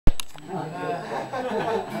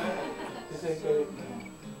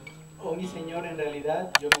oh mi Señor, en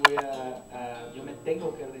realidad yo me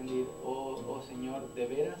tengo que rendir, oh Señor, de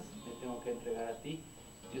veras me tengo que entregar a ti.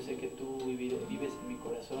 Yo sé que tú vives en mi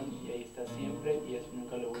corazón y ahí estás siempre y eso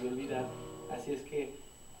nunca lo voy a olvidar. Así es que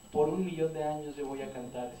por 1,000,000 de años yo voy a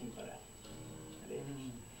cantar sin parar.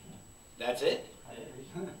 That's it?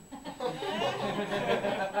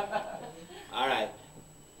 All right.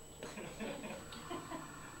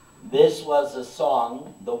 This was a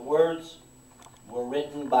song. The words were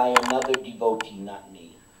written by another devotee, not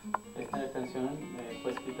me. Esta canción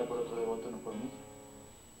fue escrita por otro devoto, no por mí.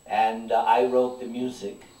 And I wrote the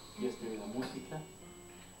music. Yo escribí la música.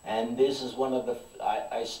 And this is one of the...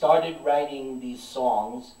 I started writing these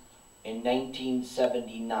songs in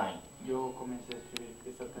 1979. Yo comencé a escribir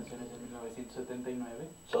estas canciones en 1979.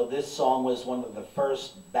 So this song was one of the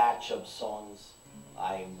first batch of songs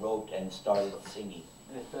I wrote and started singing.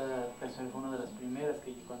 Esta canción fue una de las primeras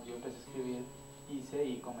que cuando yo empecé a escribir hice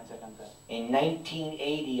y comencé a cantar. In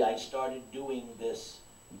 1980 I started doing this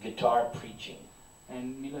guitar preaching.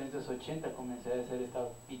 En 1980 comencé a hacer esta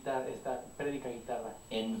prédica guitarra.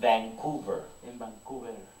 In Vancouver. En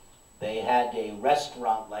Vancouver. They had a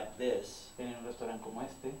restaurant like this. Tenían un restaurante como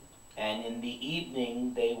este. And in the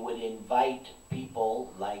evening they would invite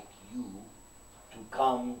people like you to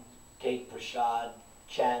come take prasad,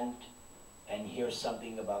 chant, and hear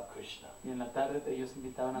something about Krishna. Y en la tarde ellos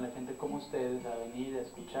invitaban a la gente como ustedes a venir a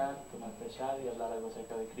escuchar, tomar prasad y hablar algo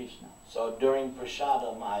acerca de Krishna. So during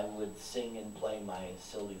prasadam I would sing and play my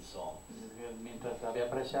silly song. Mientras había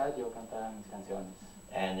prasad yo cantaba mis canciones.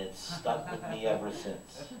 And it's stuck with me ever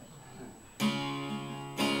since.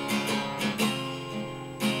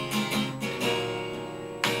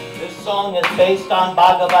 This song is based on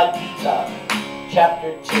Bhagavad Gita,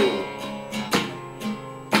 chapter 2.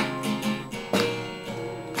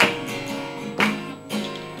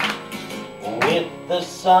 With the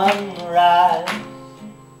sunrise,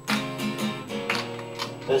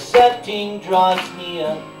 the setting draws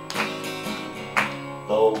near,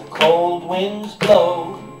 though cold winds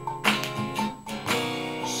blow,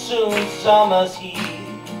 soon summer's heat.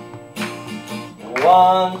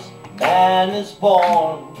 Once man is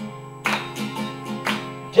born,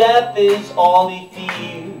 death is all he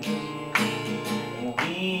fears.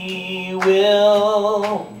 We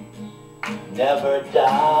will never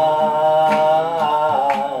die.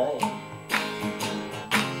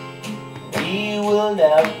 We will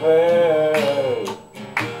never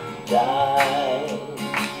die.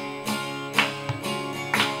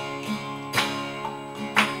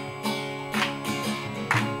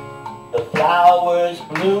 The flowers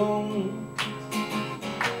bloom,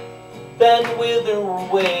 then wither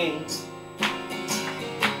away.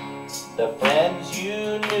 The friends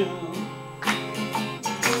you knew,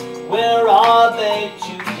 where are they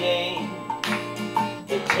today?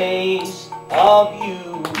 The taste of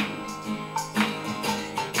you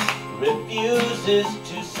refuses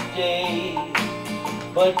to stay,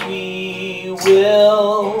 but we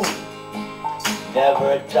will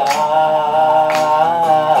never die.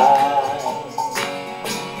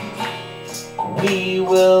 We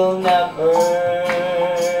will never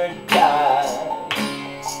die.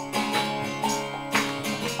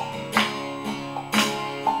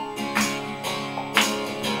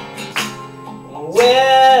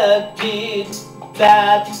 Where did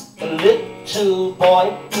that little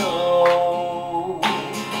boy go?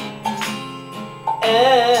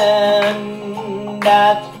 And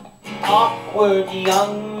that awkward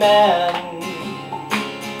young man,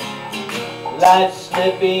 life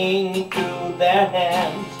slipping through their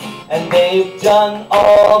hands, and they've done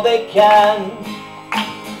all they can.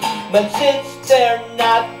 But since they're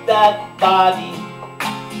not that body,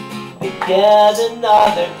 they get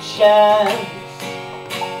another chance.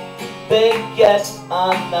 They get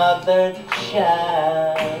another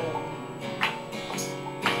chance.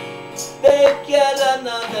 They get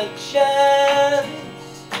another chance.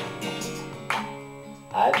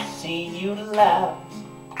 I've seen you laugh,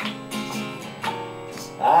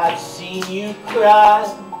 I've seen you cry,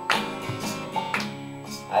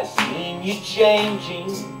 I've seen you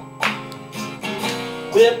changing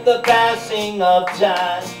with the passing of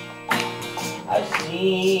time. I've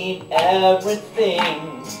seen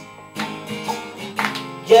everything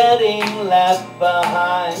getting left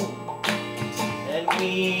behind, and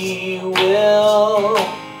we will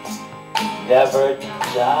never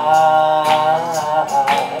die.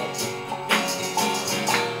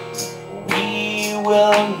 We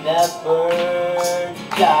will never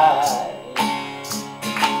die.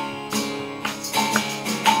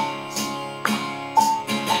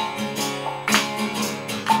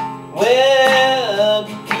 Where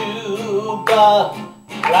do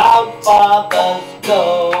Proud fathers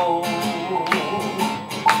go.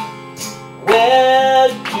 Where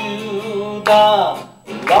do the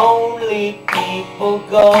lonely people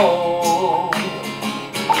go?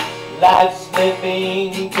 Life's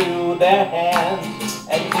slipping through their hands,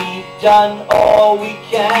 and we've done all we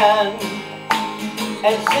can.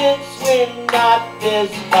 And since we're not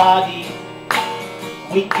this body,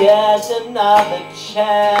 we get another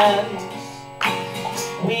chance.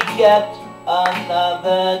 We get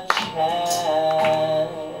another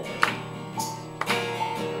chance.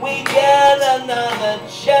 We get another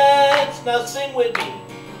chance. Now sing with me.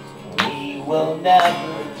 We will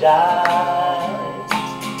never die.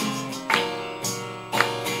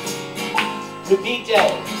 Repeat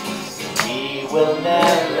it. We will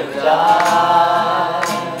never die.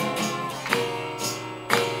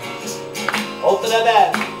 Hold to the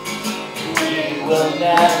band. We will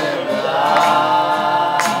never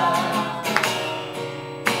die.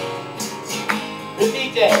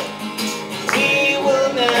 Repeat it. We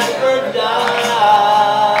will never die.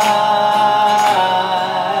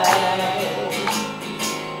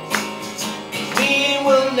 We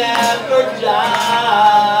will never die.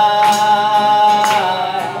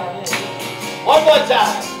 One more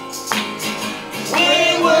time. We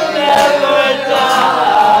will never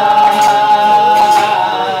die.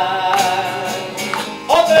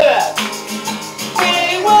 Open it up. We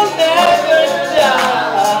will never die.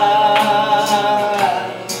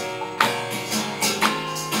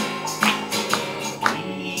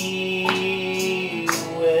 We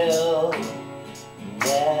will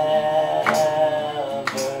never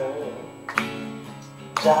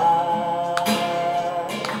die.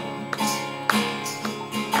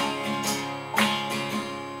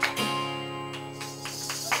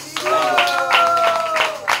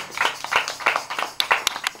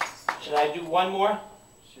 Should I do one more?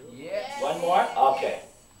 Yes. One more? Okay.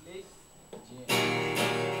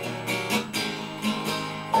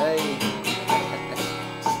 Hey.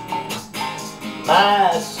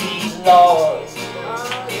 My sweet Lord,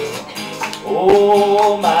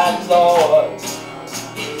 oh my Lord,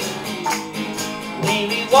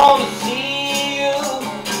 really want to see you,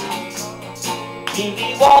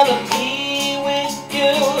 really want to be with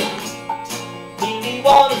you, really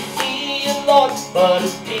want to see you, Lord, but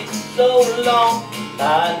it takes so long,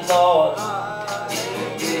 my Lord,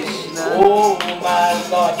 oh my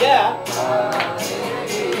Lord, yeah,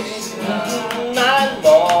 my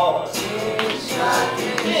Lord.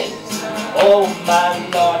 Oh my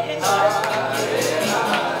Lord, and I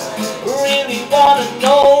really want to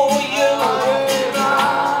know you,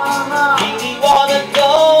 really want to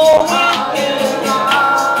go with you,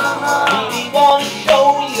 really want to show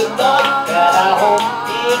you, Lord, that I hope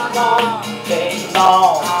it won't take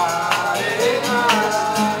long.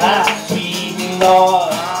 My sweet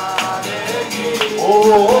Lord,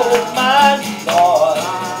 oh my Lord,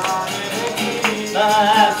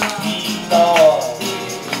 my sweet Lord.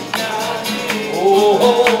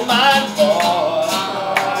 Oh my Lord,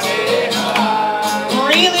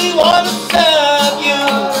 really want to serve you,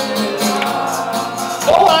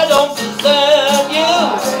 though I don't deserve you.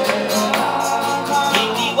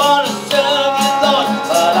 Really want to serve you, Lord,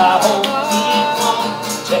 but I hope it won't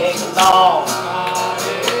take long.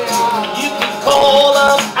 You can call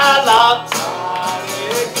him Allah,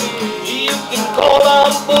 you can call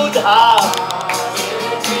him Buddha,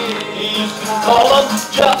 you can call him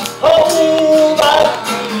Jehovah.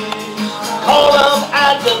 Call him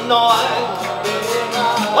Adonai,